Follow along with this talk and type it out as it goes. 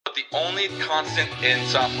The only constant in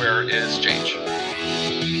software is change.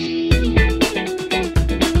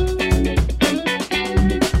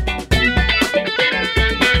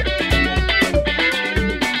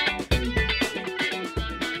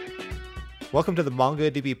 Welcome to the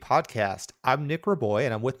MongoDB podcast. I'm Nick Raboy,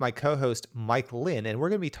 and I'm with my co-host Mike Lin, and we're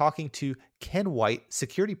going to be talking to Kenn White,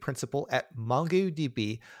 security principal at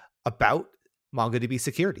MongoDB, about MongoDB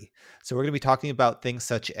security. So we're going to be talking about things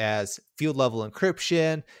such as field-level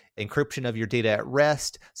encryption, encryption of your data at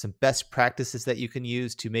rest, some best practices that you can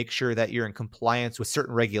use to make sure that you're in compliance with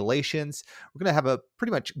certain regulations. We're going to have a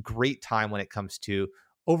pretty much great time when it comes to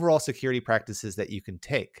overall security practices that you can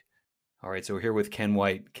take. All right, so we're here with Kenn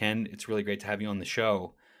White. Kenn, it's really great to have you on the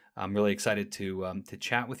show. I'm really excited to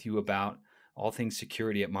chat with you about all things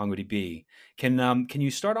security at MongoDB. Can you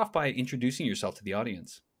start off by introducing yourself to the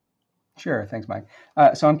audience? Sure, thanks, Mike.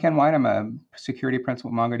 So I'm Kenn White. I'm a security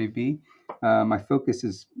principal at MongoDB. My focus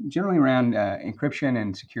is generally around encryption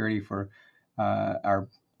and security for our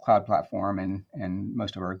cloud platform and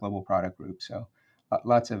most of our global product group. So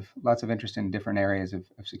lots of interest in different areas of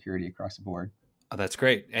security across the board. Oh, that's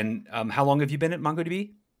great. And how long have you been at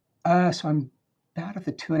MongoDB? So I'm about at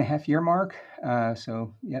the 2.5-year mark.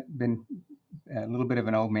 Been a little bit of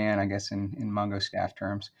an old man, I guess, in Mongo staff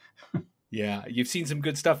terms. Yeah, you've seen some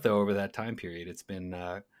good stuff, though, over that time period. It's been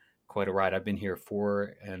quite a ride. I've been here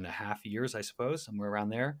 4.5 years, I suppose, somewhere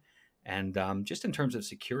around there. And just in terms of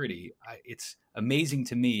security, it's amazing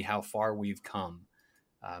to me how far we've come.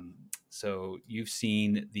 So you've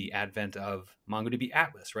seen the advent of MongoDB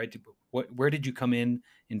Atlas, right? Where did you come in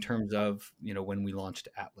terms of, when we launched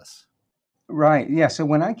Atlas? Right. Yeah. So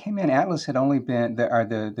when I came in, Atlas had only been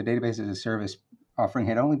the database as a service offering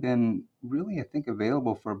had only been really, I think,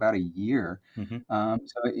 available for about a year. Mm-hmm.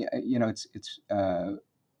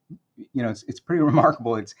 It's pretty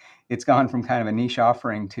remarkable. It's gone from kind of a niche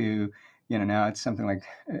offering to, now it's something like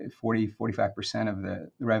 45% of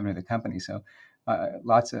the revenue of the company. So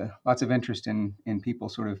lots of interest in people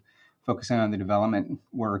sort of focusing on the development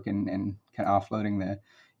work and kind of offloading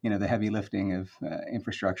the heavy lifting of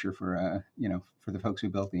infrastructure for the folks who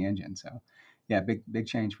built the engine. So yeah, big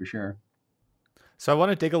change for sure. So I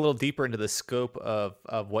want to dig a little deeper into the scope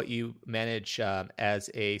of what you manage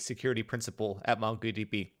as a security principal at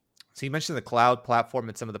MongoDB. So you mentioned the cloud platform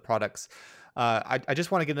and some of the products. I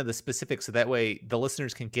just want to get into the specifics so that way the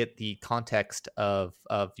listeners can get the context of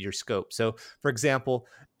your scope. So, for example,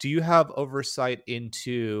 do you have oversight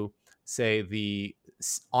into, say, the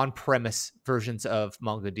on-premise versions of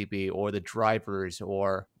MongoDB or the drivers,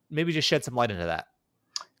 or maybe just shed some light into that?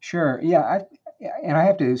 Sure. Yeah. I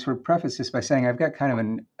have to sort of preface this by saying I've got kind of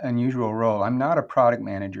an unusual role. I'm not a product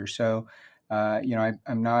manager, so I'm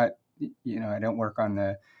not. I don't work on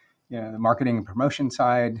the marketing and promotion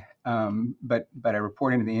side, but I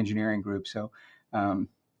report into the engineering group. So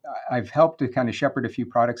I've helped to kind of shepherd a few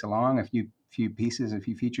products along, a few pieces, a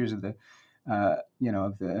few features of the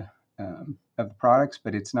of the products,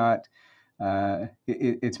 but it's not.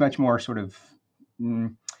 It's much more sort of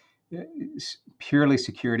purely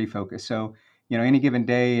security focused. So any given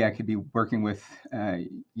day, I could be working with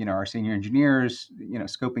our senior engineers,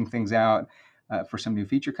 scoping things out. For some new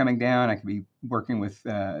feature coming down, I could be working with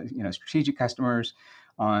strategic customers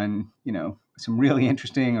on some really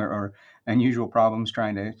interesting or unusual problems,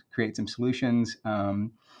 trying to create some solutions.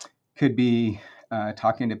 Could be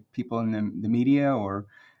talking to people in the media, or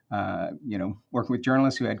working with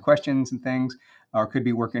journalists who had questions and things, or could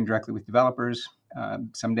be working directly with developers.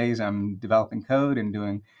 Some days I'm developing code and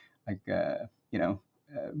doing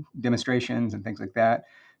demonstrations and things like that.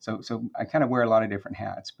 So I kind of wear a lot of different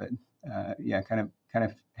hats, but kind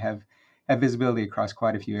of have visibility across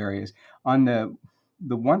quite a few areas. On the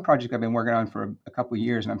one project I've been working on for a couple of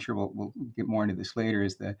years, and I'm sure we'll get more into this later,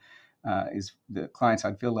 is the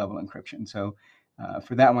client-side field-level encryption. So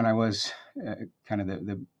for that one, I was kind of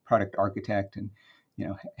the product architect, and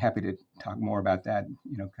happy to talk more about that,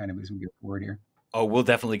 kind of as we go forward here. Oh, we'll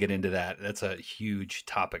definitely get into that. That's a huge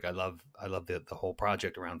topic. I love the whole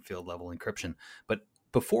project around field-level encryption. But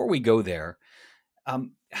before we go there,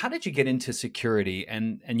 how did you get into security?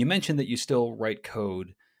 And you mentioned that you still write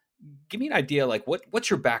code. Give me an idea, like what's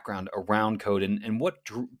your background around code, and what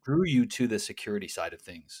drew you to the security side of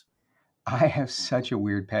things? I have such a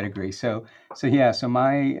weird pedigree. So my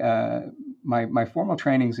formal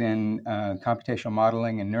training's in computational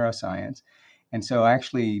modeling and neuroscience, and so I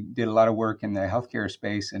actually did a lot of work in the healthcare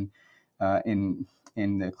space and in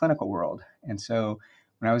the clinical world. And so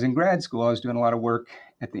when I was in grad school, I was doing a lot of work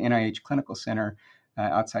at the NIH Clinical Center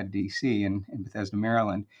outside of DC in Bethesda,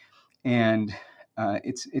 Maryland, and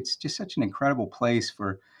it's just such an incredible place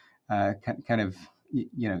for kind of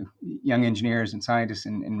young engineers and scientists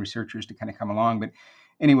and researchers to kind of come along. But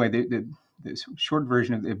anyway, the short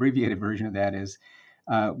version of the abbreviated version of that is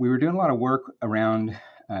we were doing a lot of work around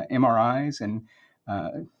MRIs and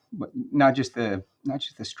not just the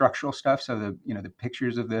structural stuff. So the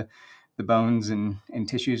pictures of the bones and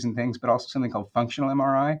tissues and things, but also something called functional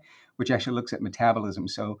MRI, which actually looks at metabolism.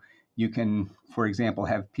 So you can, for example,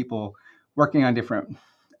 have people working on different,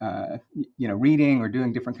 reading or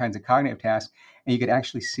doing different kinds of cognitive tasks, and you could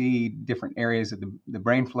actually see different areas of the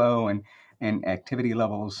brain flow and activity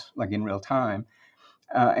levels like in real time.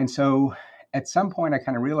 And so at some point, I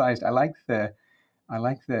kind of realized I like the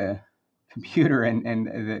computer and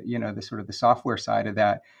the sort of the software side of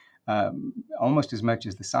that almost as much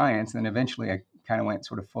as the science. And eventually I kind of went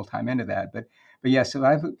sort of full-time into that. But yeah, so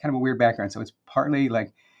I have kind of a weird background. So it's partly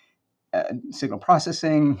like signal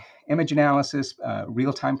processing, image analysis,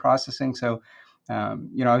 real-time processing. So, I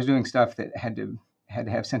was doing stuff that had to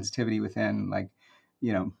have sensitivity within like,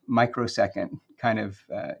 microsecond kind of,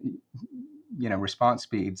 response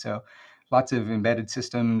speed. So lots of embedded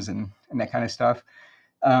systems and that kind of stuff.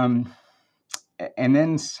 And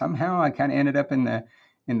then somehow I kind of ended up in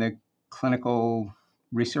the clinical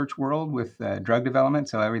research world with drug development.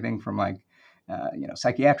 So everything from like,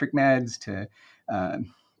 psychiatric meds to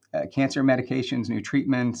cancer medications, new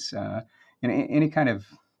treatments, and any kind of,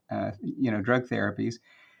 drug therapies,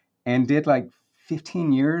 and did like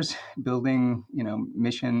 15 years building,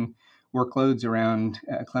 mission workloads around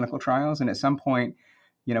clinical trials. And at some point,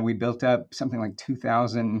 we built up something like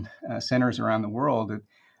 2,000 centers around the world.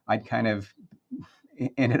 I'd kind of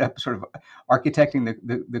ended up sort of architecting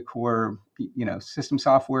the core, system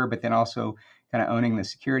software, but then also kind of owning the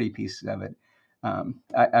security pieces of it.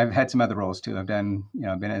 I've had some other roles too. I've done,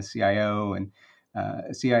 I've been a CIO and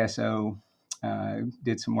a CISO,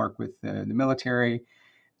 did some work with the military,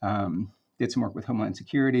 did some work with Homeland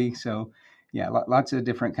Security. So yeah, lots of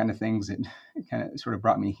different kind of things that kind of sort of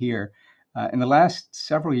brought me here. In the last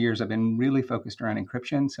several years, I've been really focused around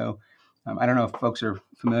encryption. So I don't know if folks are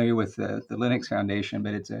familiar with the Linux Foundation,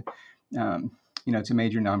 but it's it's a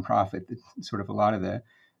major nonprofit that sort of a lot of the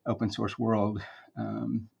open source world,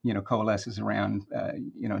 coalesces around,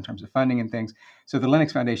 in terms of funding and things. So the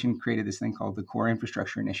Linux Foundation created this thing called the Core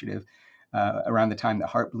Infrastructure Initiative around the time that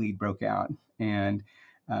Heartbleed broke out. And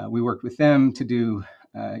we worked with them to do,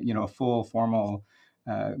 a full formal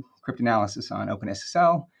cryptanalysis on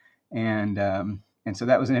OpenSSL. And so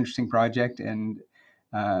that was an interesting project. And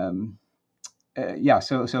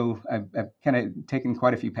so I've kind of taken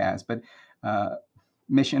quite a few paths, but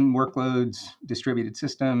mission workloads, distributed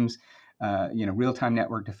systems, real-time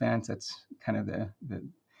network defense. That's kind of the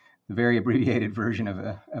very abbreviated version of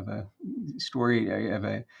a story of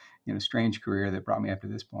a strange career that brought me up to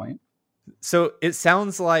this point. So it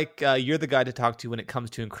sounds like you're the guy to talk to when it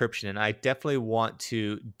comes to encryption, and I definitely want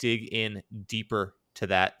to dig in deeper to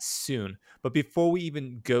that soon. But before we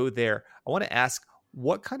even go there, I want to ask,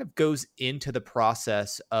 what kind of goes into the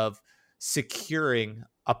process of securing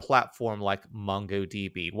a platform like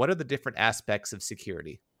MongoDB? What are the different aspects of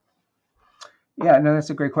security? Yeah, no, that's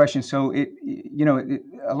a great question. So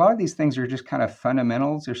a lot of these things are just kind of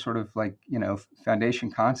fundamentals. They're sort of like, foundation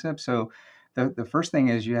concepts. So the first thing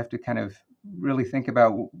is you have to kind of really think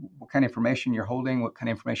about what kind of information you're holding, what kind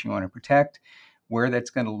of information you want to protect, where that's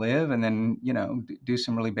going to live, and then, do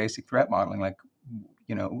some really basic threat modeling, like,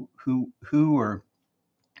 who or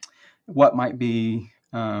what might be,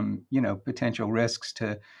 potential risks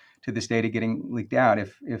to this data getting leaked out.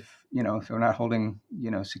 If we're not holding,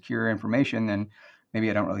 secure information, then maybe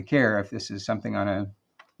I don't really care. If this is something on a,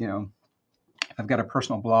 if I've got a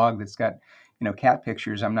personal blog that's got, cat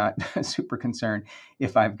pictures, I'm not super concerned.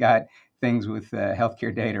 If I've got things with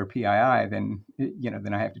healthcare data or PII, then,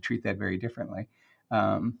 then I have to treat that very differently.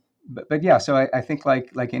 But yeah, so I think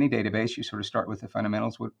like any database, you sort of start with the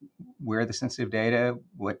fundamentals. Where are the sensitive data?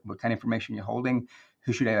 What kind of information you're holding?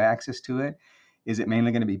 Who should have access to it? Is it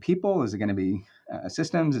mainly going to be people? Is it going to be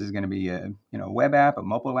systems? Is it going to be a web app, a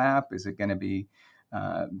mobile app? Is it going to be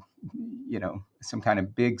some kind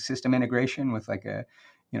of big system integration with like a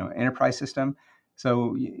enterprise system?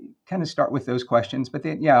 So you kind of start with those questions, but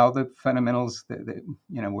then all the fundamentals that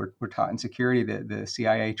we're taught in security, the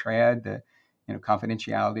CIA triad, the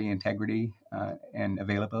confidentiality, integrity, and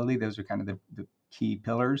availability. Those are kind of the key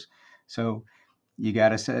pillars. So you got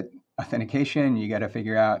to set authentication. You got to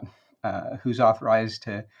figure out who's authorized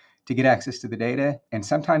to get access to the data. And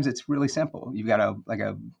sometimes it's really simple. You've got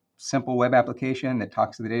a simple web application that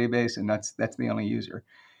talks to the database, and that's the only user.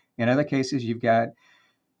 In other cases, you've got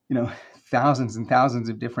thousands and thousands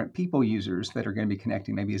of different people users that are going to be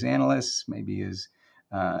connecting, maybe as analysts, maybe as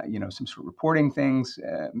some sort of reporting things.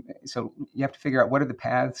 So you have to figure out what are the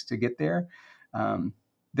paths to get there.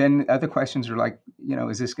 Then other questions are like,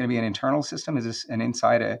 is this going to be an internal system? Is this an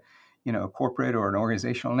inside a corporate or an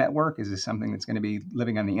organizational network? Is this something that's going to be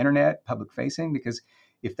living on the internet, public facing? Because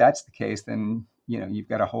if that's the case, then you've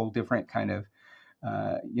got a whole different kind of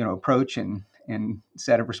approach and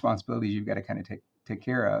set of responsibilities you've got to kind of take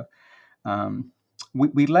care of.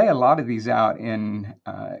 We lay a lot of these out in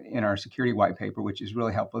our security white paper, which is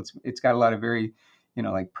really helpful. It's got a lot of very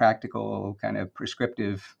like practical kind of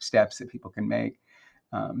prescriptive steps that people can make.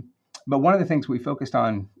 But one of the things we focused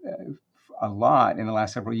on a lot in the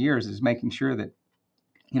last several years is making sure that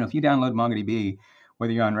if you download MongoDB,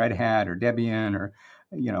 whether you're on Red Hat or Debian or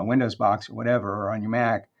Windows Box or whatever, or on your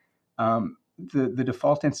Mac, the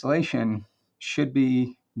default installation should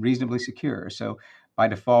be reasonably secure. So by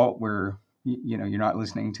default, you're not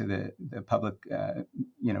listening to the public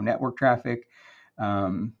network traffic,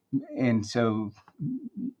 and so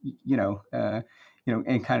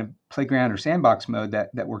in kind of playground or sandbox mode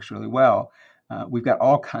that works really well. We've got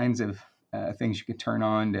all kinds of things you can turn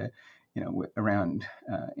on to around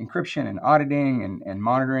encryption and auditing and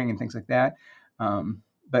monitoring and things like that.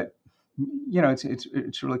 But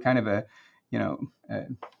it's really kind of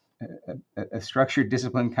a structured,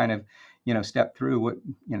 disciplined kind of step through what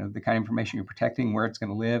the kind of information you're protecting, where it's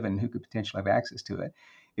going to live, and who could potentially have access to it.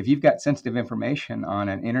 If you've got sensitive information on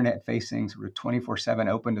an internet-facing sort of 24/7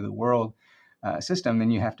 open to the world system, then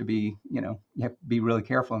you have to be really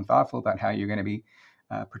careful and thoughtful about how you're going to be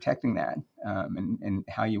protecting that, and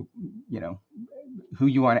how who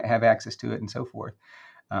you want to have access to it, and so forth.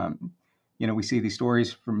 We see these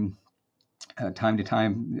stories from time to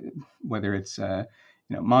time, whether it's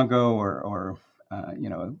Mongo or a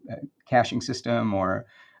caching system or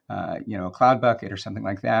a cloud bucket or something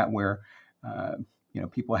like that, where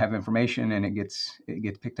people have information and it gets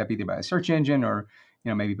picked up either by a search engine or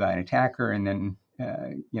maybe by an attacker, and then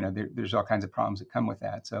there's all kinds of problems that come with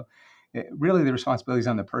that. So really the responsibility is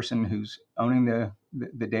on the person who's owning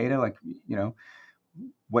the data. Like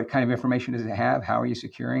what kind of information does it have? How are you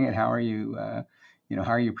securing it? How are you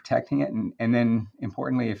how are you protecting it? And then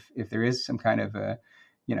importantly, if there is some kind of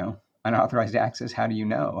unauthorized access, how do you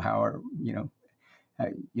know? How are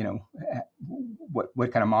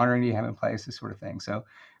what kind of monitoring do you have in place? This sort of thing. So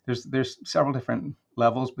there's several different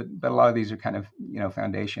levels, but a lot of these are kind of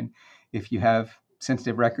foundation. If you have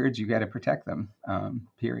sensitive records, you got to protect them.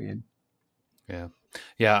 Period.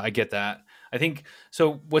 Yeah, I get that. I think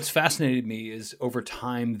so. What's fascinated me is over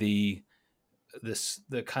time the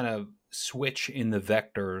kind of switch in the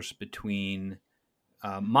vectors between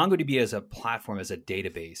MongoDB as a platform, as a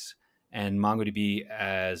database, and MongoDB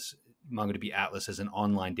Atlas as an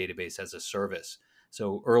online database as a service.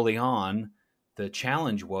 So early on, the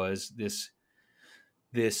challenge was this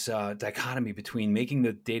dichotomy between making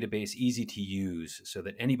the database easy to use so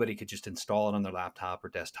that anybody could just install it on their laptop or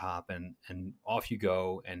desktop and off you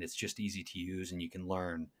go, and it's just easy to use and you can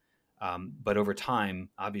learn. But over time,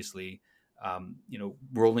 obviously,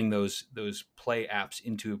 rolling those play apps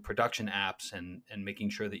into production apps and making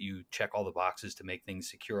sure that you check all the boxes to make things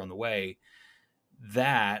secure on the way,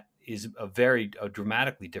 that is a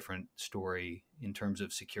dramatically different story in terms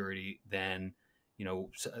of security than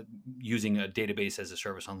using a database as a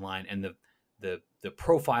service online. And the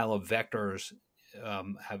profile of vectors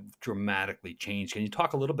have dramatically changed. Can you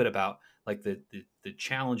talk a little bit about like the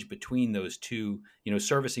challenge between those two,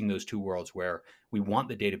 servicing those two worlds, where we want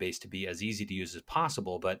the database to be as easy to use as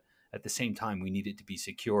possible, but at the same time we need it to be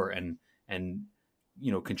secure, and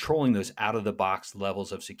controlling those out of the box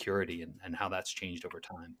levels of security, and how that's changed over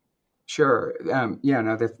time? Sure.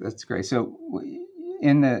 That's great. So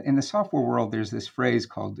in the software world, there's this phrase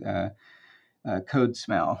called code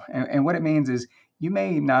smell, and what it means is you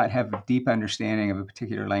may not have a deep understanding of a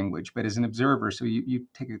particular language, but as an observer, so you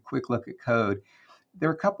take a quick look at code, there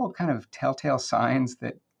are a couple of kind of telltale signs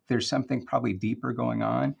that there's something probably deeper going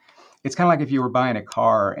on. It's kind of like if you were buying a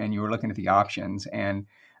car and you were looking at the options and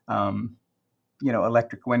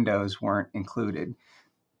electric windows weren't included.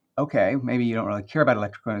 Okay, maybe you don't really care about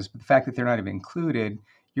electric windows, but the fact that they're not even included,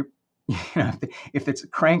 if it's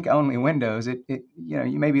crank only windows,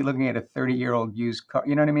 you may be looking at a 30-year-old used car.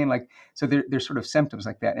 You know what I mean? Like, so there's sort of symptoms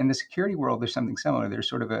like that. In the security world, there's something similar. There's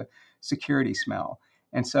sort of a security smell.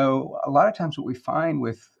 And so a lot of times what we find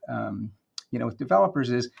with developers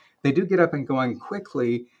is they do get up and going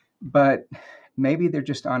quickly, but maybe they're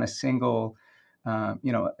just on a single, a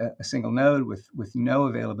single node with no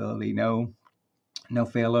availability, no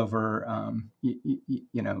failover,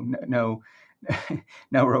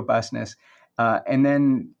 no robustness. And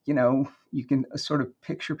then, you can sort of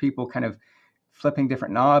picture people kind of flipping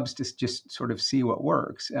different knobs to just sort of see what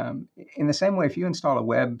works. In the same way, if you install a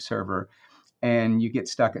web server and you get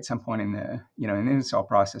stuck at some point in the in the install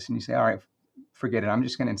process, and you say, all right, forget it, I'm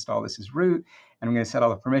just going to install this as root, and I'm going to set all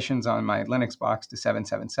the permissions on my Linux box to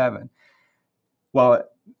 777. Well,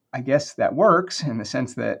 I guess that works in the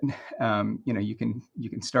sense that you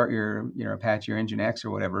can start your Apache or Nginx or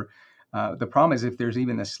whatever. The problem is if there's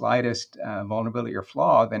even the slightest vulnerability or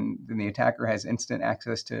flaw, then the attacker has instant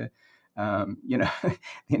access to the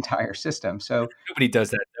entire system. So nobody does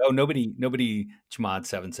that. Oh, nobody chmod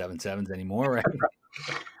 777s anymore, right?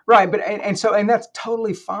 Right, but and that's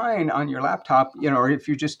totally fine on your laptop, or if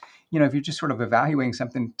you're just sort of evaluating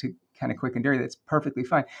something to kind of quick and dirty, that's perfectly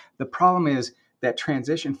fine. The problem is that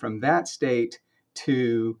transition from that state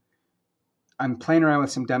to I'm playing around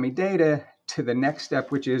with some dummy data to the next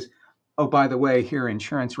step, which is, oh, by the way, here are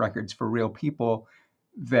insurance records for real people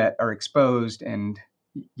that are exposed, and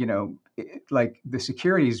like the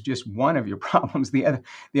security is just one of your problems. The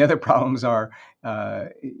other problems are,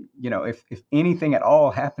 if anything at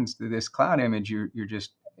all happens to this cloud image, you're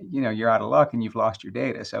just you're out of luck and you've lost your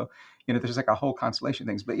data. So there's like a whole constellation of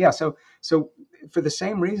things. But yeah, so for the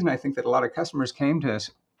same reason, I think that a lot of customers came to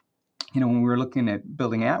us, when we were looking at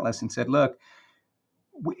building Atlas, and said, look,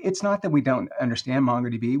 it's not that we don't understand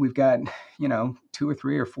MongoDB. We've got 2 or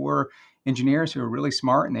 3 or 4 engineers who are really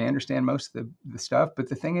smart and they understand most of the stuff. But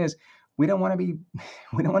the thing is, we don't want to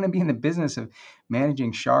be in the business of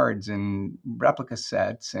managing shards and replica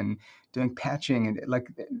sets and doing patching, and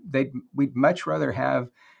we'd much rather have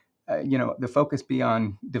the focus be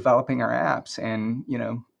on developing our apps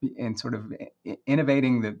and sort of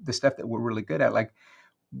innovating the stuff that we're really good at. Like,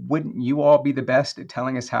 wouldn't you all be the best at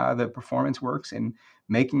telling us how the performance works and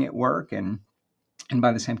making it work, and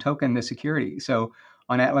by the same token, the security? So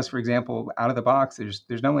on Atlas, for example, out of the box,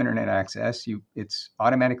 there's no internet access. It's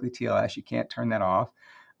automatically TLS. You can't turn that off.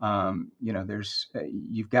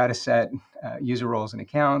 You've got to set user roles and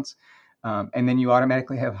accounts, and then you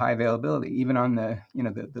automatically have high availability, even on the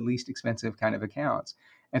least expensive kind of accounts.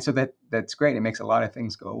 And so that's great. It makes a lot of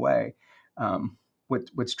things go away.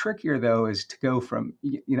 What's trickier though is to go from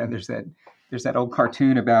there's that old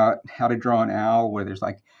cartoon about how to draw an owl, where there's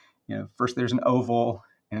first there's an oval,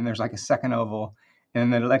 and then there's like a second oval,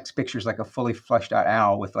 and then the next picture is like a fully fleshed out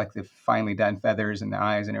owl with like the finely done feathers and the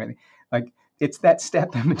eyes and everything. Like, it's that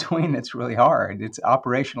step in between that's really hard. It's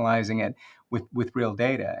operationalizing it with real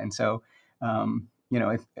data. And so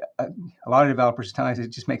if, a lot of developers tell us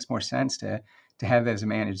it just makes more sense to have that as a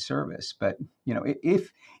managed service. But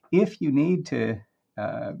if you need to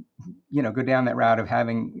go down that route of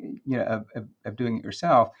having of doing it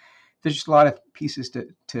yourself, there's just a lot of pieces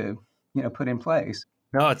to put in place.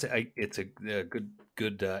 No, it's a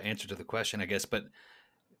good answer to the question, I guess. But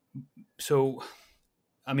so,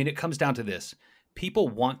 I mean, it comes down to this: people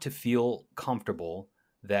want to feel comfortable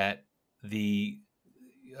that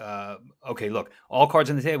okay, look, all cards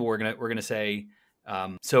on the table. We're gonna say.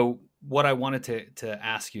 So, what I wanted to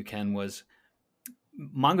ask you, Ken, was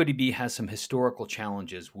MongoDB has some historical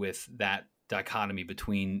challenges with that dichotomy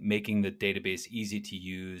between making the database easy to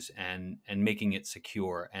use and making it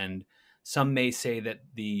secure. And some may say that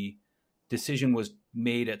the decision was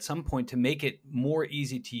made at some point to make it more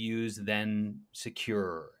easy to use than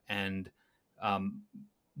secure. And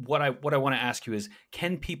what I want to ask you is,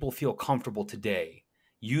 can people feel comfortable today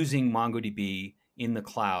using MongoDB in the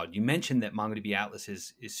cloud? You mentioned that MongoDB Atlas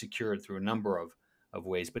is secured through a number of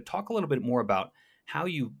ways, but talk a little bit more about how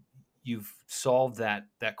you've solved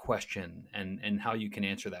that question and how you can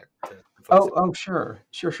answer that to folks. Sure.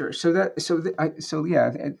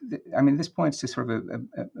 I mean, this points to sort of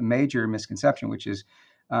a major misconception, which is,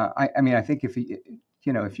 I think if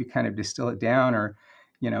you kind of distill it down, or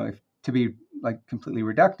if to be like completely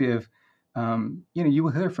reductive, you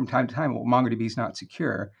will hear from time to time, well, MongoDB is not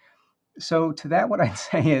secure. So to that, what I'd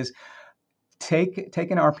say is take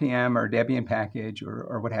an RPM or Debian package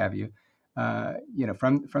or what have you,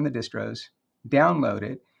 from the distros, download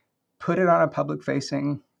it, put it on a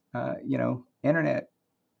public-facing, internet,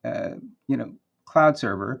 cloud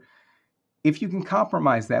server. If you can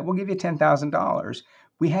compromise that, we'll give you $10,000.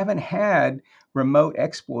 We haven't had remote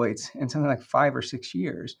exploits in something like 5 or 6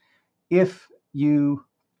 years. If you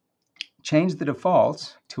change the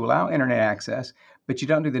defaults to allow internet access, but you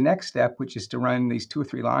don't do the next step, which is to run these 2 or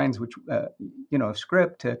 3 lines, which of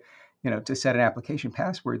script to set an application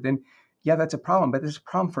password, then yeah, that's a problem. But there's a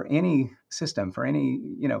problem for any system, for any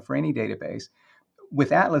database.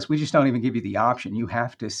 With Atlas, we just don't even give you the option. You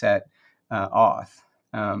have to set auth.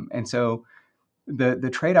 And so the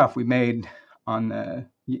trade-off we made on the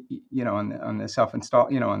on the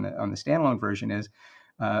self-install, on the standalone version is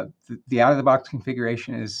The out-of-the-box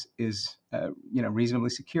configuration is reasonably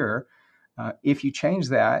secure. If you change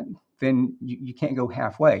that, then you can't go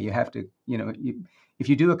halfway. You have to, if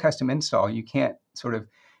you do a custom install, you can't sort of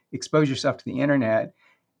expose yourself to the internet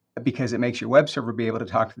because it makes your web server be able to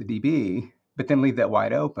talk to the DB, but then leave that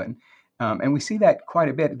wide open. And we see that quite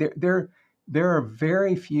a bit. There are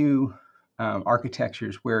very few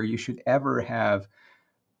architectures where you should ever have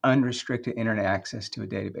unrestricted internet access to a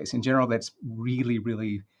database. In general, that's really,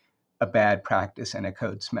 really a bad practice and a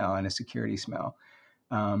code smell and a security smell.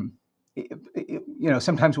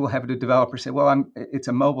 Sometimes we'll have a developer say, well, it's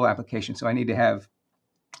a mobile application, so I need to have,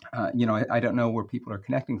 I don't know where people are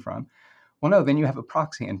connecting from. Well, no, then you have a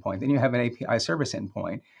proxy endpoint. Then you have an API service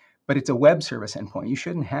endpoint, but it's a web service endpoint. You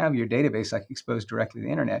shouldn't have your database exposed directly to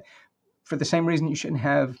the internet. For the same reason, you shouldn't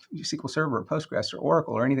have SQL Server or Postgres or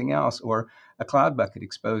Oracle or anything else, or a cloud bucket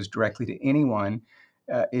exposed directly to anyone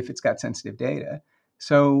if it's got sensitive data.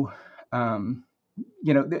 So,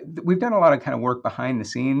 we've done a lot of kind of work behind the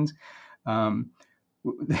scenes that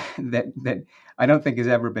I don't think has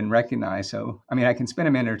ever been recognized. So, I mean, I can spend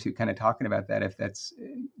a minute or two kind of talking about that if that's,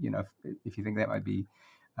 if you think that might be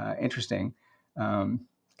interesting.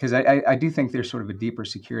 Because I do think there's sort of a deeper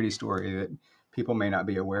security story that people may not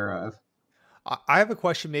be aware of. I have a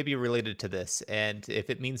question maybe related to this, and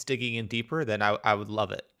if it means digging in deeper, then I would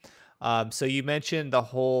love it. So you mentioned the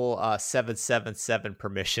whole 777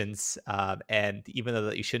 permissions, and even though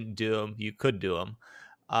that you shouldn't do them, you could do them.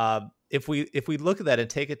 If we look at that and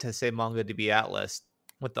take it to, say, MongoDB Atlas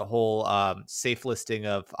with the whole safe listing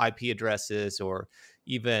of IP addresses, or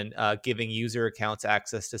even giving user accounts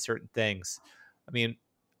access to certain things, I mean,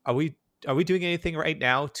 are we doing anything right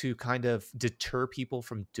now to kind of deter people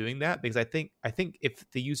from doing that? Because I think if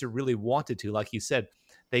the user really wanted to, like you said,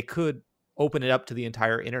 they could open it up to the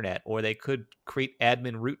entire internet, or they could create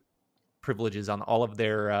admin root privileges on all of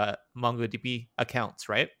their MongoDB accounts,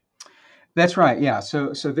 right? That's right. Yeah.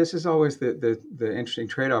 So this is always the interesting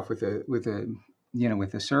trade-off with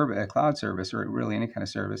a service, a cloud service, or really any kind of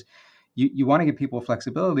service. You want to give people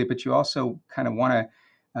flexibility, but you also kind of want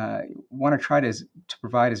to try to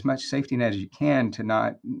provide as much safety net as you can to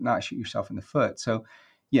not shoot yourself in the foot. So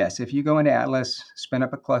yes, if you go into Atlas, spin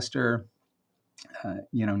up a cluster,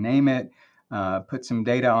 name it, put some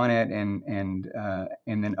data on it, and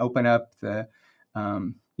then open up the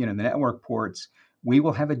network ports, we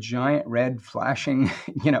will have a giant red flashing,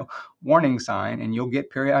 warning sign, and you'll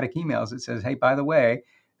get periodic emails that says, hey, by the way,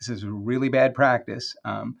 this is a really bad practice.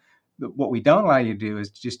 What we don't allow you to do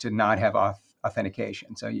is just to not have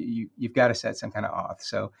authentication. So you've got to set some kind of auth.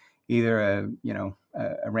 So either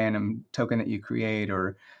a random token that you create,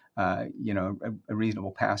 or a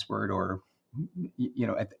reasonable password, or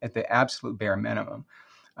at the absolute bare minimum.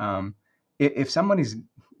 If somebody's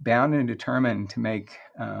bound and determined to make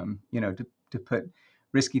to put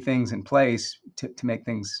risky things in place to make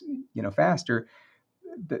things faster,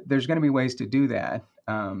 there's going to be ways to do that.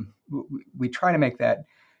 We try to make that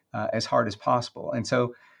as hard as possible. And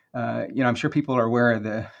so I'm sure people are aware of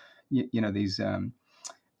these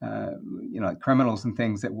like criminals and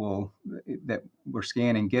things that were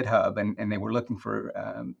scanning GitHub, and they were looking for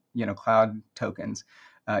cloud tokens,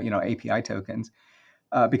 API tokens,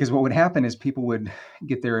 because what would happen is people would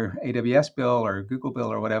get their AWS bill or Google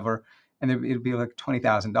bill or whatever, and it'd be like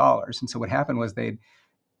 $20,000. And so what happened was they'd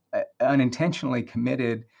unintentionally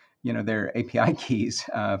committed their API keys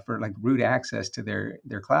for like root access to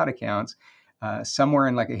their cloud accounts. Somewhere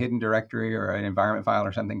in like a hidden directory or an environment file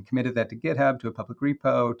or something, committed that to GitHub, to a public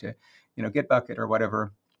repo, to Gitbucket or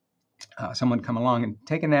whatever. Someone come along and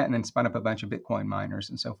taken that and then spun up a bunch of Bitcoin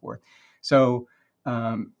miners and so forth. So they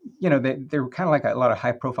were kind of like a lot of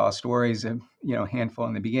high-profile stories, a handful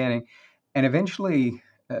in the beginning, and eventually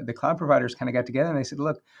the cloud providers kind of got together and they said,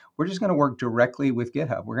 "Look, we're just going to work directly with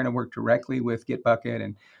GitHub. We're going to work directly with Gitbucket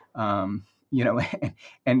and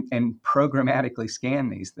and programmatically scan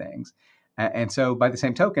these things." And so by the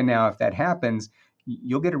same token, now, if that happens,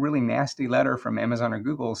 you'll get a really nasty letter from Amazon or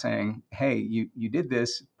Google saying, hey, you did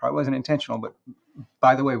this, probably wasn't intentional, but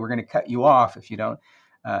by the way, we're going to cut you off if you don't,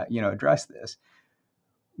 address this.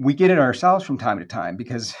 We get it ourselves from time to time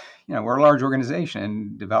because, we're a large organization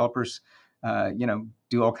and developers,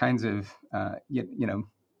 do all kinds of,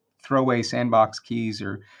 throwaway sandbox keys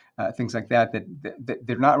or things like that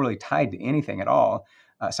they're not really tied to anything at all.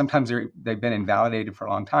 Sometimes they've been invalidated for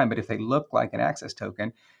a long time, but if they look like an access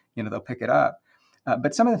token, they'll pick it up.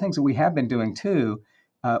 But some of the things that we have been doing too,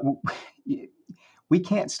 we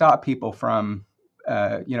can't stop people from,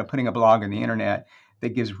 putting a blog on the internet that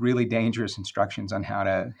gives really dangerous instructions on how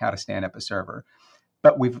to stand up a server.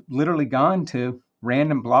 But we've literally gone to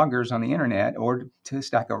random bloggers on the internet, or to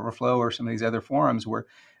Stack Overflow or some of these other forums where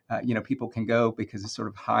people can go because it's sort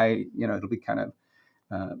of high, it'll be kind of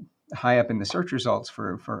high up in the search results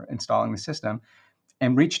for installing the system,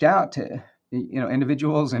 and reached out to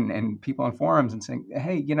individuals and people on forums and saying,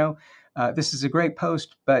 hey, this is a great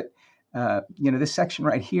post, but this section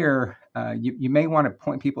right here, you may want to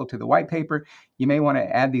point people to the white paper. You may want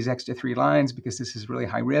to add these extra 3 lines because this is really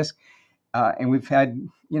high risk. And we've had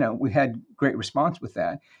great response with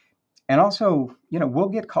that. And also, we'll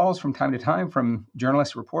get calls from time to time from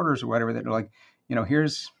journalists, reporters, or whatever that are like,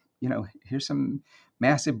 here's some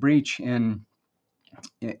massive breach in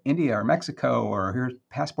India or Mexico, or here's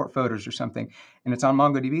passport photos or something, and it's on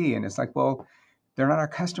MongoDB. And it's like, well, they're not our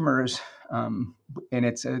customers, and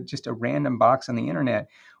it's just a random box on the internet.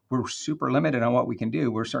 We're super limited on what we can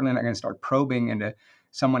do. We're certainly not going to start probing into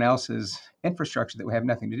someone else's infrastructure that we have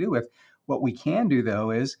nothing to do with. What we can do,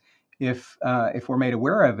 though, is if we're made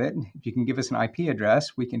aware of it, if you can give us an IP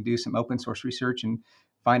address, we can do some open source research and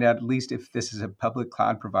find out at least if this is a public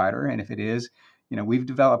cloud provider. And if it is, we've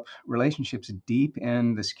developed relationships deep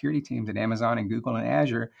in the security teams at Amazon and Google and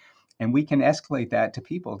Azure, and we can escalate that to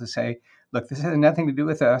people to say, look, this has nothing to do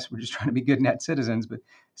with us. We're just trying to be good net citizens, but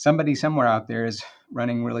somebody somewhere out there is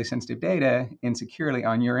running really sensitive data insecurely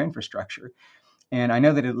on your infrastructure. And I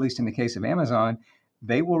know that at least in the case of Amazon,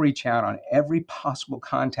 they will reach out on every possible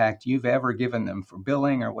contact you've ever given them for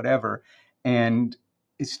billing or whatever, and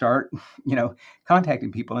start,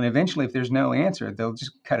 contacting people. And eventually, if there's no answer, they'll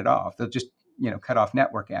just cut it off. They'll just, cut off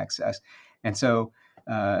network access. And so,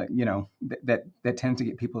 that tends to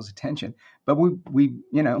get people's attention. But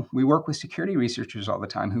we work with security researchers all the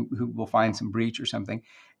time who will find some breach or something,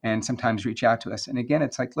 and sometimes reach out to us. And again,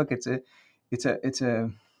 it's like, look, it's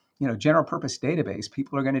a general purpose database.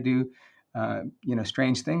 People are going to do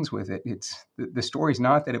strange things with it. It's the story's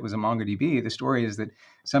not that it was a MongoDB. The story is that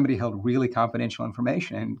somebody held really confidential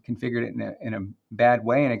information and configured it in a bad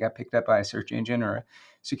way, and it got picked up by a search engine or a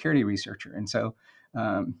security researcher. And so,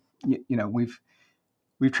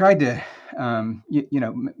 we've tried to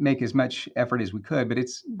make as much effort as we could, but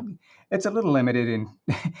it's a little limited in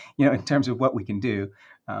in terms of what we can do.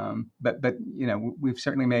 But we've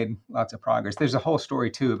certainly made lots of progress. There's a whole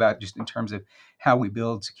story too about just in terms of how we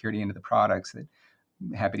build security into the products that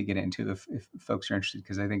I'm happy to get into if folks are interested,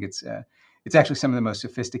 because I think it's actually some of the most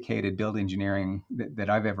sophisticated build engineering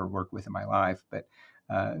that I've ever worked with in my life. But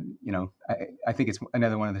I think it's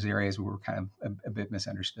another one of those areas where we're kind of a bit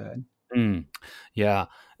misunderstood. Yeah.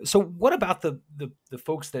 So what about the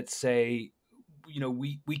folks that say,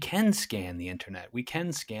 we can scan the internet, we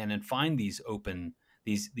can scan and find these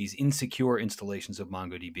these insecure installations of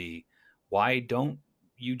MongoDB. Why don't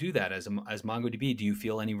you do that as MongoDB? Do you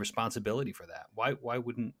feel any responsibility for that? Why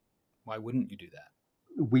wouldn't you do that?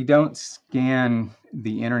 We don't scan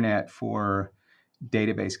the internet for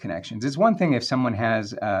database connections. It's one thing if someone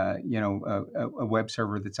has a web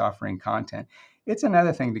server that's offering content. It's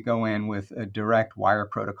another thing to go in with a direct wire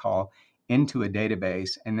protocol into a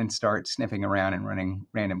database and then start sniffing around and running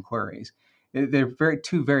random queries. They're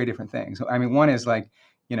two very different things. I mean, one is like,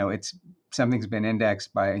 it's something's been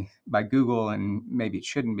indexed by Google and maybe it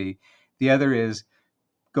shouldn't be. The other is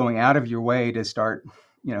going out of your way to start,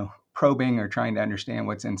 probing or trying to understand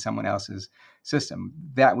what's in someone else's system.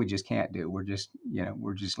 That we just can't do. We're just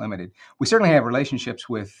limited. We certainly have relationships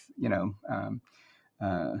with,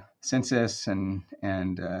 Census and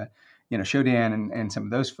Shodan and some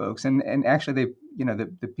of those folks. And actually they,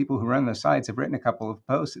 the people who run those sites have written a couple of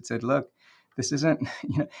posts that said, look, this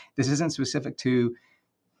isn't specific to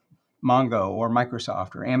Mongo or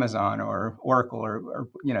Microsoft or Amazon or Oracle or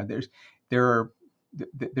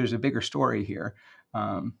there's a bigger story here.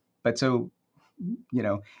 But so,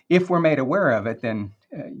 if we're made aware of it, then,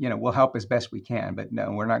 we'll help as best we can. But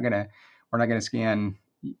no, we're not going to scan,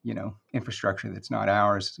 infrastructure that's not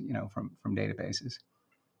ours, from databases.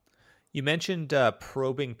 You mentioned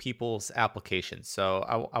probing people's applications. So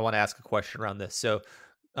I want to ask a question around this. So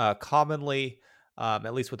commonly,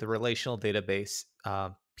 at least with the relational database,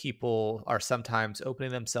 people are sometimes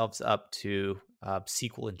opening themselves up to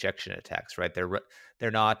SQL injection attacks, right?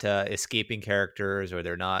 They're not escaping characters, or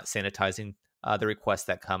they're not sanitizing the requests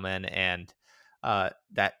that come in, and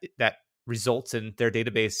that results in their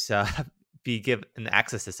database be given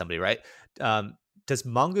access to somebody, right? Does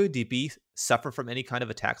MongoDB suffer from any kind of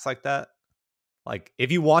attacks like that? Like,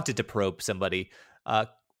 if you wanted to probe somebody,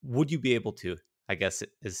 would you be able to? I guess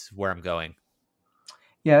is where I'm going.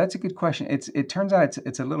 Yeah, that's a good question. It turns out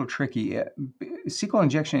it's a little tricky. SQL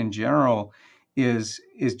injection in general is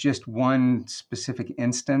just one specific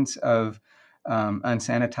instance of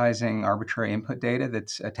unsanitizing arbitrary input data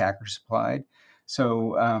that's attacker supplied.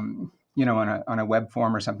 So, on a web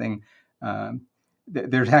form or something,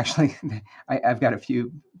 there's actually, I've got a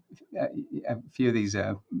few of these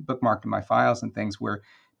bookmarked in my files and things where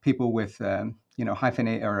people with,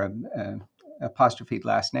 hyphenate or apostrophe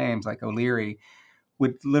last names like O'Leary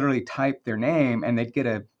would literally type their name and they'd get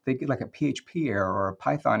like a PHP error or a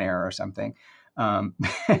Python error or something. And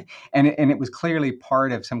it was clearly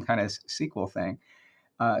part of some kind of SQL thing.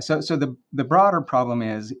 So the broader problem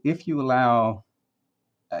is if you allow,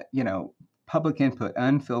 public input,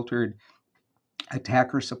 unfiltered,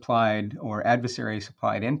 attacker-supplied or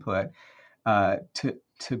adversary-supplied input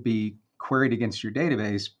to be queried against your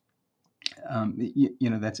database,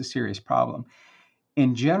 that's a serious problem.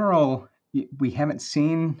 In general, we haven't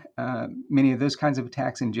seen many of those kinds of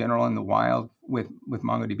attacks in general in the wild with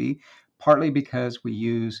MongoDB, partly because we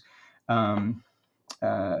use,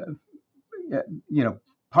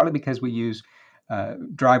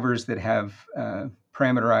 drivers that have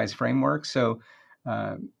parameterized frameworks. So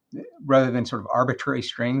rather than sort of arbitrary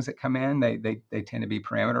strings that come in, they tend to be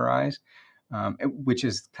parameterized, which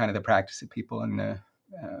is kind of the practice that people in the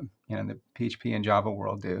the PHP and Java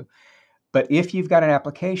world do. But if you've got an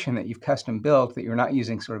application that you've custom built that you're not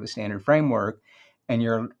using sort of a standard framework, and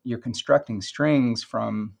you're constructing strings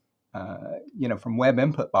from from web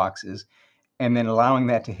input boxes, and then allowing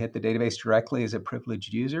that to hit the database directly as a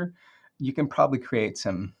privileged user, you can probably create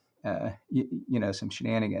some some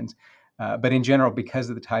shenanigans. But in general, because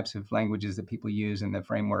of the types of languages that people use and the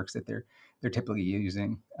frameworks that they're typically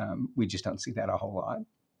using, we just don't see that a whole lot.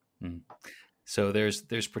 Mm. So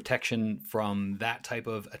there's protection from that type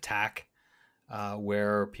of attack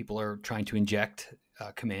where people are trying to inject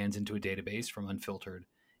commands into a database from unfiltered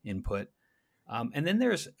input. And then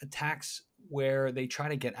there's attacks where they try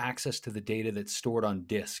to get access to the data that's stored on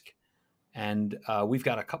disk. And we've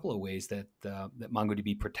got a couple of ways that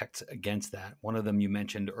MongoDB protects against that. One of them you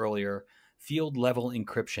mentioned earlier, field level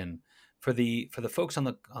encryption. For the folks on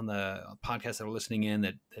the podcast that are listening in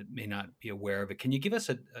that may not be aware of it, can you give us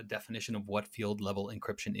a definition of what field level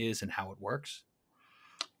encryption is and how it works?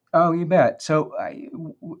 Oh, you bet. So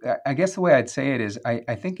I guess the way I'd say it is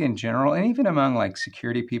I think in general, and even among like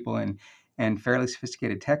security people and fairly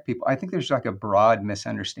sophisticated tech people, I think there's like a broad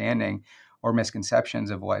misunderstanding or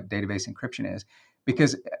misconceptions of what database encryption is,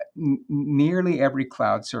 because nearly every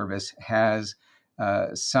cloud service has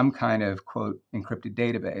some kind of, quote, encrypted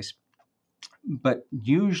database. But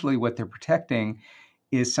usually what they're protecting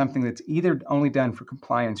is something that's either only done for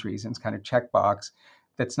compliance reasons, kind of checkbox,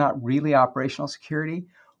 that's not really operational security,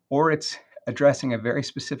 or it's addressing a very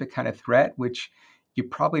specific kind of threat, which you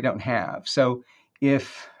probably don't have. So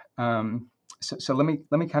if so let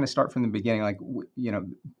me kind of start from the beginning, like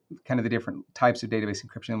kind of the different types of database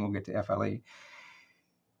encryption, and we'll get to FLE.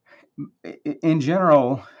 In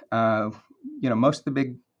general, most of the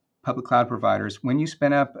big public cloud providers, when you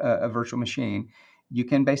spin up a virtual machine, you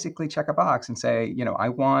can basically check a box and say, I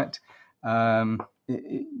want an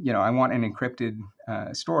encrypted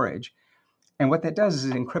storage. And what that does is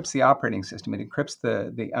it encrypts the operating system. It encrypts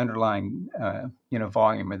the underlying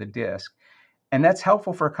volume or the disk. And that's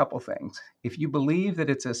helpful for a couple things. If you believe that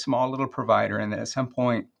it's a small little provider and that at some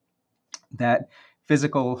point that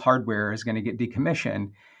physical hardware is going to get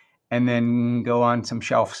decommissioned and then go on some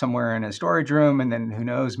shelf somewhere in a storage room, and then who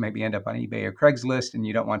knows, maybe end up on eBay or Craigslist, and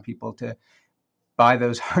you don't want people to buy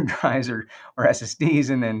those hard drives or SSDs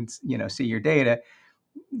and then see your data,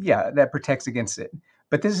 yeah, that protects against it.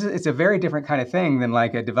 But it's a very different kind of thing than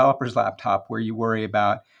like a developer's laptop where you worry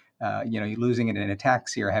about you losing it in a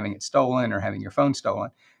taxi or having it stolen or having your phone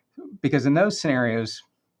stolen. Because in those scenarios,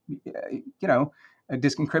 a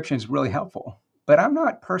disk encryption is really helpful. But I'm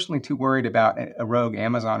not personally too worried about a rogue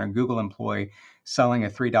Amazon or Google employee selling a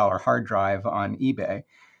 $3 hard drive on eBay.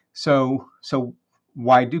 So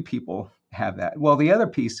why do people have that? Well, the other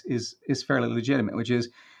piece is fairly legitimate, which is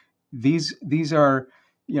these are,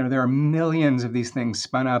 there are millions of these things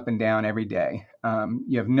spun up and down every day.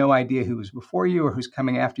 You have no idea who was before you or who's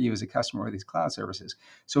coming after you as a customer of these cloud services.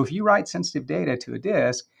 So if you write sensitive data to a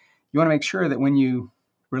disk, you want to make sure that when you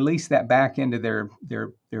release that back into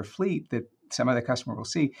their fleet, that some other customer will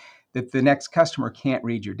see, that the next customer can't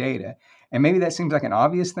read your data. And maybe that seems like an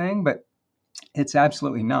obvious thing, but it's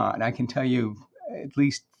absolutely not. And I can tell you at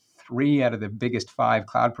least 3 out of the biggest 5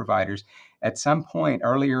 cloud providers at some point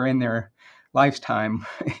earlier in their lifetime,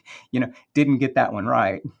 didn't get that one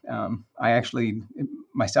right. I actually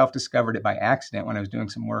myself discovered it by accident when I was doing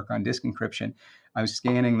some work on disk encryption. I was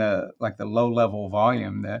scanning the low-level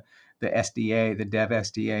volume, the SDA, the dev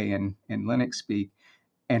SDA in Linux speak,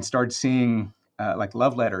 and started seeing like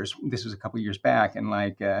love letters. This was a couple years back, and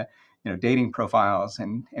dating profiles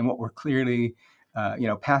and what were clearly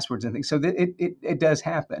passwords and things. So that it does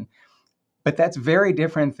happen. But that's very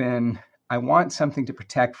different than I want something to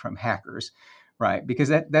protect from hackers, right? Because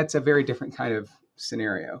that's a very different kind of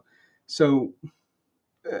scenario. So,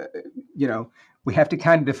 we have to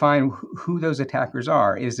kind of define who those attackers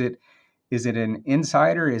are. Is it an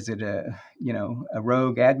insider? Is it a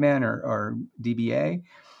rogue admin or DBA?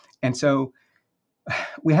 And so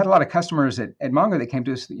we had a lot of customers at Mongo that came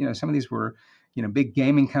to us. Some of these were big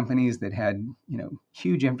gaming companies that had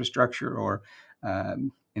huge infrastructure, or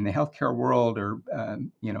in the healthcare world, or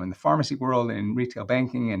in the pharmacy world, and in retail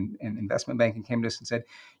banking and investment banking, came to us and said,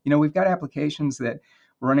 we've got applications that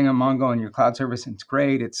we're running on Mongo on your cloud service, and it's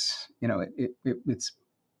great. It's it's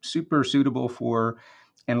super suitable for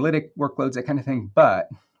analytic workloads, that kind of thing. But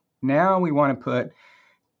now we want to put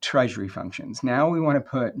treasury functions. Now we want to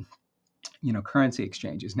put currency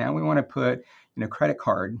exchanges. Now we want to put credit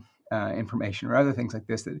card information or other things like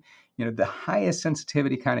this, that the highest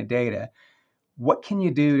sensitivity kind of data. What can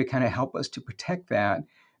you do to kind of help us to protect that?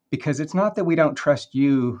 Because it's not that we don't trust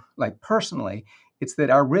you like personally, it's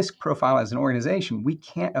that our risk profile as an organization, we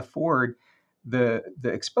can't afford the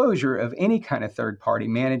exposure of any kind of third party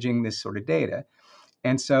managing this sort of data.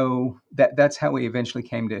 And so that's how we eventually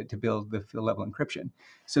came to build the field level encryption.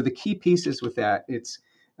 So the key pieces with that, it's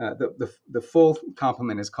the full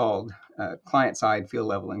complement is called client side field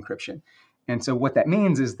level encryption. And so what that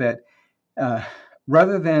means is that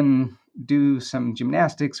rather than do some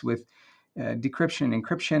gymnastics with decryption and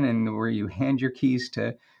encryption, and where you hand your keys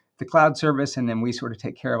to the cloud service and then we sort of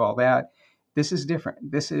take care of all that, this is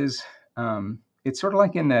different. This is it's sort of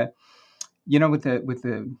like in the with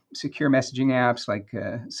the secure messaging apps like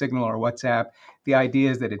Signal or WhatsApp. The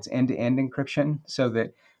idea is that it's end-to-end encryption, so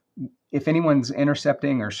that if anyone's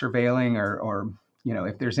intercepting or surveilling, or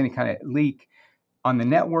if there's any kind of leak on the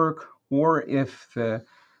network, or if the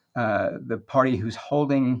party who's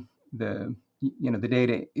holding the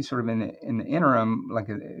data is sort of in the interim, like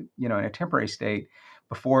in a temporary state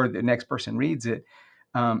before the next person reads it,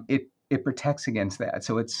 it protects against that.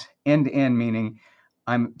 So it's end to end, meaning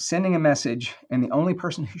I'm sending a message, and the only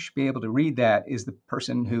person who should be able to read that is the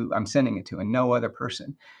person who I'm sending it to, and no other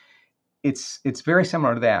person. It's very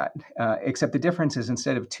similar to that, except the difference is,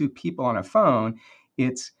 instead of two people on a phone,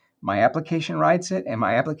 it's my application writes it and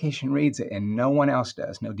my application reads it, and no one else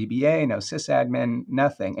does. No DBA, no sysadmin,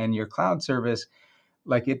 nothing. And your cloud service,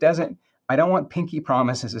 like, I don't want pinky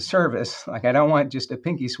promise as a service. Like, I don't want just a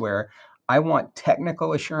pinky swear. I want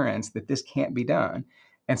technical assurance that this can't be done.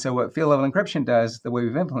 And so what field level encryption does, the way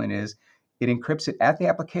we've implemented, is it encrypts it at the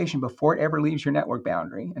application before it ever leaves your network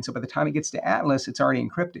boundary. And so by the time it gets to Atlas, it's already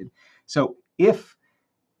encrypted. So if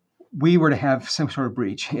we were to have some sort of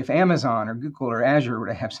breach, if Amazon or Google or Azure were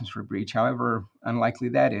to have some sort of breach, however unlikely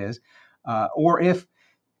that is, or if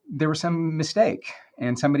there was some mistake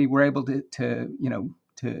and somebody were able to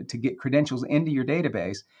get credentials into your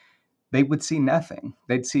database, they would see nothing.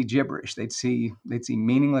 They'd see gibberish. They'd see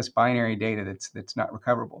meaningless binary data that's not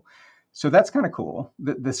recoverable. So that's kind of cool.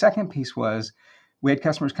 The second piece was, we had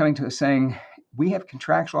customers coming to us saying, we have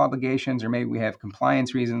contractual obligations, or maybe we have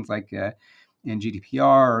compliance reasons, like in GDPR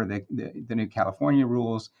or the new California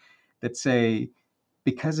rules, that say,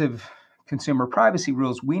 because of consumer privacy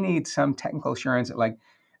rules, we need some technical assurance that, like,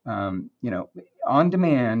 on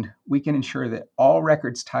demand, we can ensure that all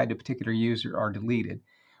records tied to a particular user are deleted.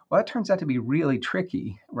 Well, that turns out to be really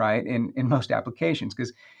tricky, right, in most applications,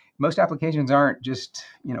 because most applications aren't just,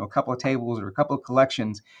 a couple of tables or a couple of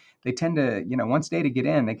collections. They tend to, once data get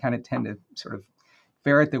in, they kind of tend to sort of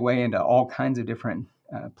ferret their way into all kinds of different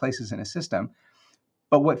places in a system.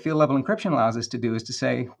 But what field level encryption allows us to do is to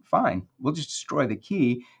say, fine, we'll just destroy the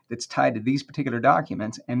key that's tied to these particular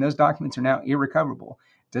documents, and those documents are now irrecoverable.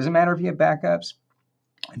 It doesn't matter if you have backups.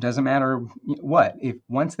 It doesn't matter what. If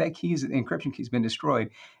once that the encryption key's been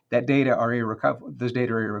destroyed, that data are irrecoverable. Those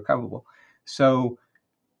data are irrecoverable. So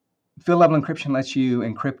field level encryption lets you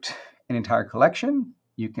encrypt an entire collection.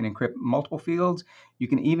 You can encrypt multiple fields. You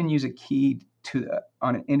can even use a key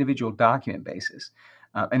on an individual document basis.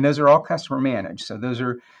 And those are all customer managed. So those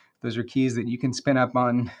are keys that you can spin up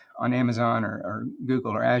on Amazon or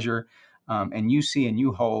Google or Azure, and you see and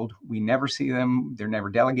you hold. We never see them. They're never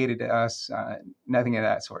delegated to us, nothing of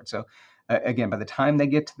that sort. So again, by the time they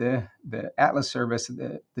get to the Atlas service,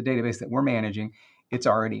 the database that we're managing, it's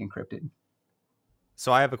already encrypted.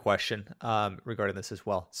 So I have a question regarding this as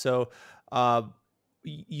well. So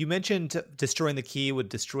you mentioned destroying the key would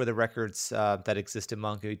destroy the records that exist in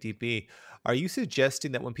MongoDB. Are you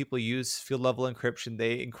suggesting that when people use field level encryption,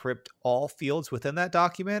 they encrypt all fields within that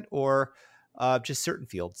document, or just certain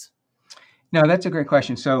fields? No, that's a great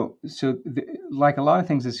question. Like a lot of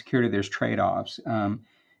things in security, there's trade-offs.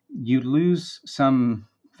 You lose some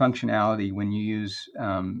functionality when you use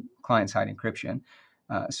client-side encryption.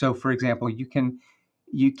 So, for example, you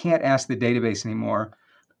can't ask the database anymore.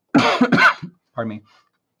 Pardon me.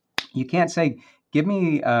 You can't say, give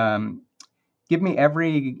me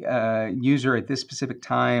every user at this specific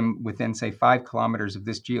time within, say, 5 kilometers of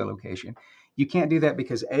this geolocation. You can't do that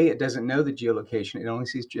because A, it doesn't know the geolocation; it only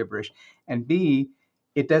sees gibberish, and B,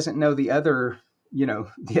 it doesn't know the other,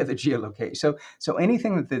 the other geolocation. So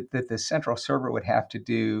anything that the central server would have to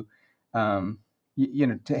do,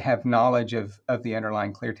 to have knowledge of the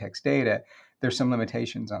underlying clear text data, there's some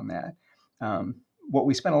limitations on that. What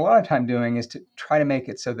we spend a lot of time doing is to try to make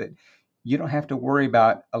it so that you don't have to worry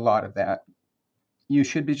about a lot of that. You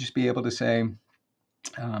should just be able to say,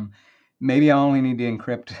 maybe I only need to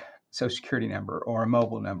encrypt social security number or a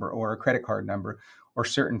mobile number or a credit card number or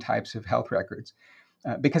certain types of health records.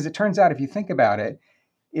 Because it turns out, if you think about it,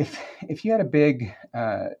 if you had a big,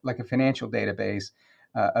 like a financial database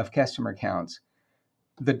of customer accounts,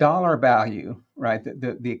 the dollar value, right,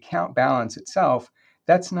 the account balance itself,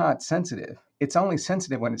 that's not sensitive. It's only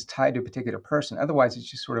sensitive when it's tied to a particular person. Otherwise, it's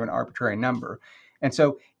just sort of an arbitrary number. And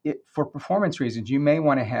so for performance reasons, you may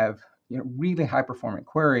want to have really high performing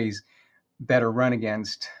queries that are run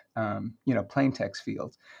against plain text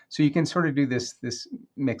fields. So you can sort of do this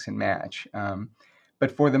mix and match.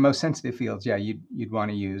 But for the most sensitive fields, yeah, you'd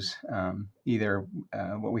want to use either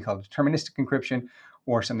what we call deterministic encryption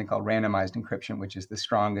or something called randomized encryption, which is the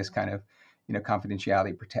strongest kind of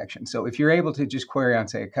confidentiality protection. So if you're able to just query on,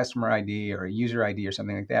 say, a customer ID or a user ID or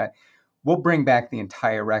something like that, we'll bring back the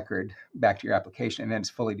entire record back to your application, and then it's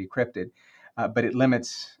fully decrypted. But it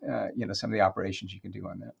limits, some of the operations you can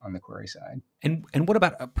do on the query side. And what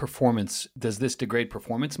about performance? Does this degrade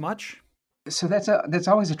performance much? So that's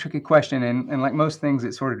always a tricky question, and like most things,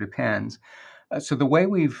 it sort of depends. So the way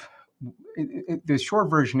the short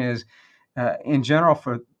version is, in general,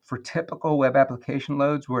 for typical web application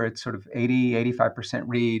loads where it's sort of 85%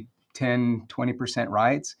 read, 10-20%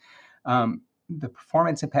 writes, the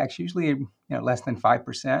performance impact's usually less than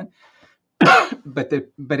 5%. But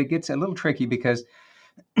it gets a little tricky because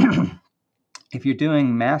if you're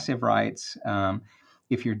doing massive writes,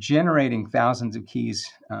 if you're generating thousands of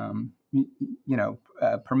keys, per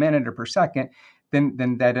minute or per second,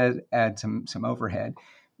 then that adds some overhead.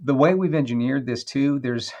 The way we've engineered this too,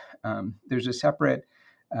 there's a separate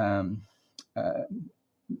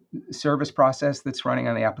service process that's running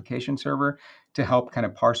on the application server to help kind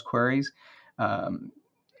of parse queries,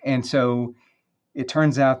 and so it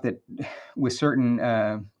turns out that with certain,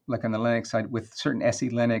 like on the Linux side, with certain SE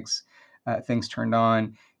Linux things turned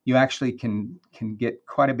on, you actually can get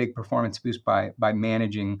quite a big performance boost by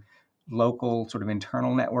managing local sort of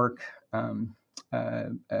internal network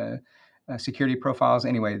security profiles.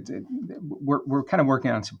 Anyway, we're kind of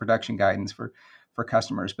working on some production guidance for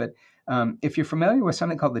customers. But if you're familiar with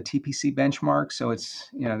something called the TPC benchmark, so it's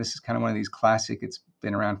this is kind of one of these classic. It's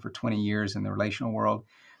been around for 20 years in the relational world.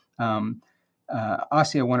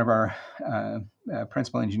 Asya, one of our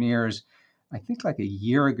principal engineers, I think like a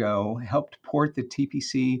year ago, helped port the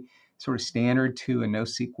TPC sort of standard to a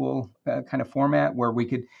NoSQL kind of format where we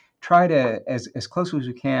could try to, as close as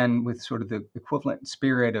we can with sort of the equivalent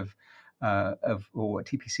spirit of what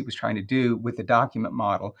TPC was trying to do with the document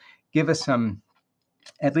model, give us some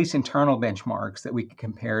at least internal benchmarks that we can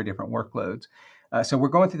compare different workloads. So we're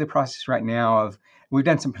going through the process right now we've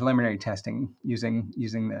done some preliminary testing using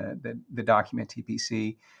the document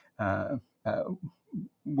TPC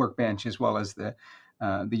workbench, as well as the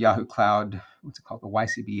Yahoo Cloud, what's it called, the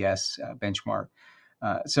YCBS benchmark.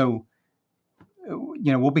 So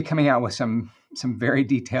we'll be coming out with some very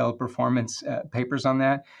detailed performance papers on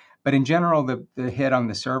that. But in general, the hit on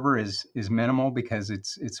the server is minimal because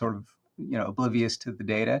it's sort of oblivious to the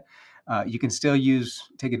data. You can still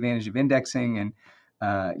take advantage of indexing and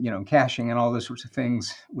caching and all those sorts of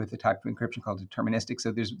things with the type of encryption called deterministic.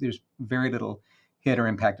 So there's very little hit or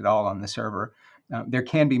impact at all on the server. There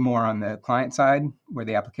can be more on the client side where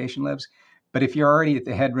the application lives. But if you're already at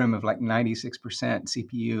the headroom of like 96%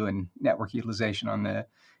 CPU and network utilization on the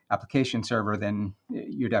application server, then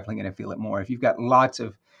you're definitely going to feel it more. If you've got lots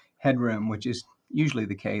of headroom, which is usually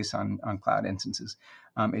the case on cloud instances,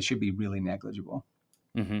 it should be really negligible.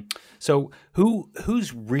 Mm-hmm. So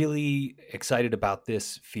who's really excited about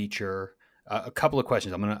this feature? A couple of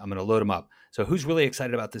questions. I'm gonna load them up. So who's really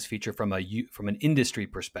excited about this feature from an industry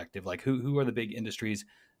perspective? Like who are the big industries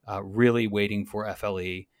really waiting for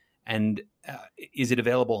FLE? And is it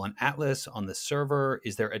available on Atlas, on the server?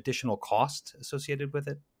 Is there additional cost associated with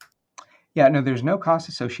it? Yeah, no, there's no cost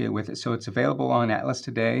associated with it. So it's available on Atlas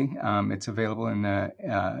today. It's available in the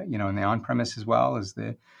in the on-premise as well as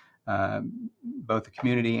the both the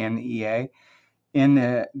community and the EA. In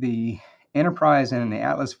the enterprise and in the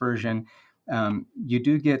Atlas version, you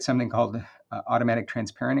do get something called automatic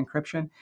transparent encryption.